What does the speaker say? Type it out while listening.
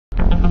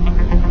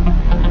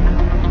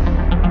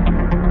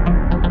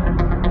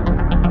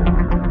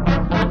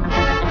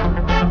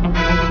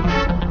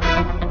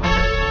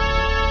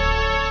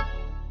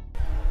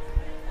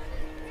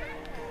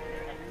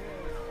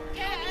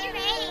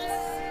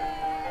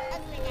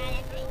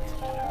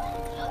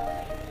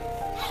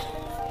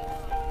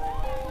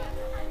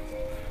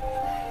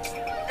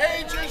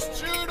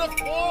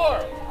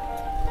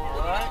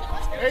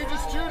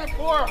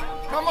4.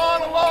 Come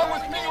on along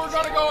with me. We're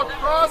going to go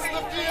across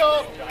the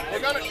field.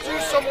 We're going to do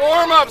some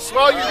warm-ups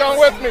while you're done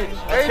with me.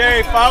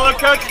 Okay, follow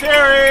Coach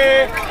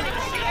Terry.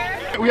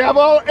 We have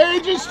all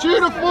ages 2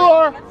 to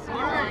 4.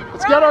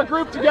 Let's get our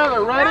group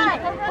together. Ready?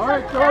 All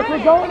right, so as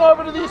we're going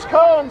over to these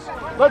cones,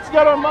 let's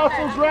get our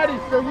muscles ready.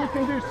 So you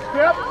can do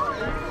skip.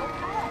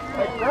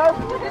 Like that.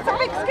 It's a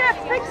big skip,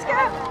 big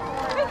skip,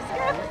 big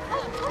skip.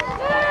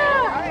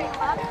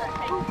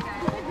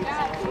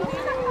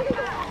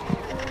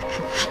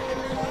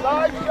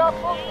 Side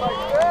shuffle like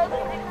this.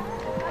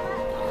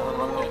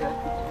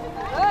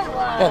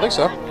 Yeah, I think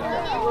so.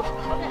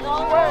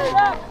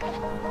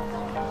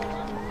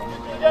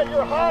 Get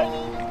your high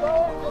knees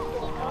going.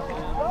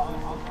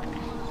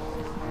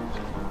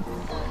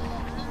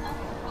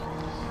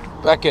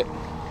 Beckett,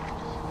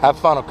 have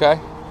fun, okay?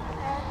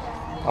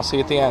 I'll see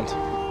you at the end.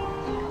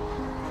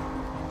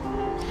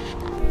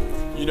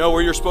 You know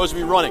where you're supposed to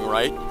be running,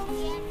 right?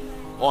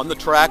 On the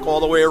track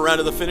all the way around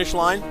to the finish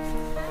line?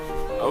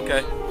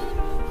 Okay.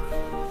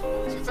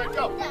 Since I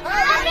go.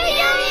 Happy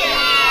New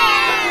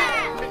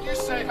Year! Can you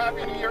say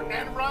Happy New Year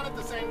and run at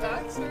the same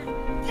time?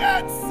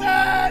 Get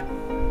set!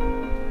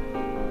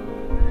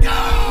 Go!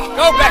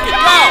 Go, Beckett,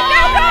 go!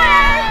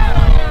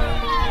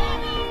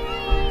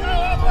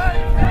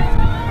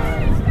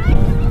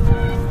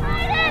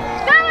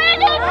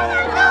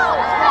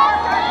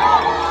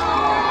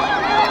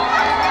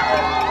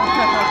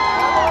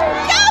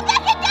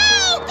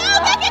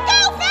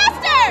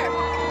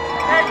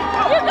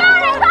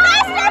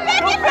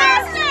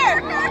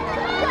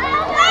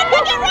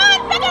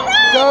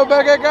 Go,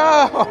 Beckett, go!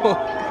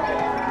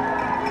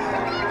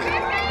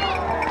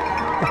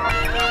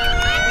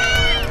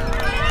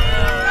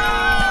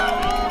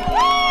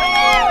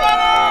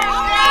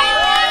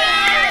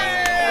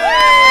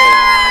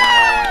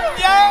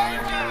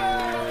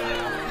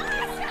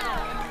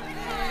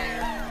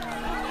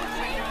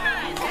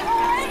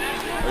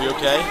 Are you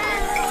okay?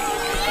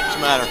 What's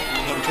the matter?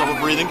 Having trouble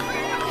breathing? No.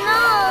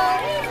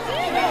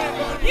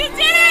 You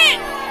did it!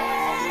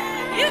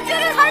 You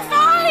did it! High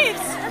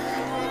fives!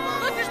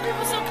 Look, there's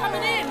people still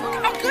coming in.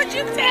 Look how good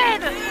you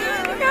did!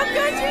 Look how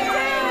good you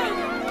did!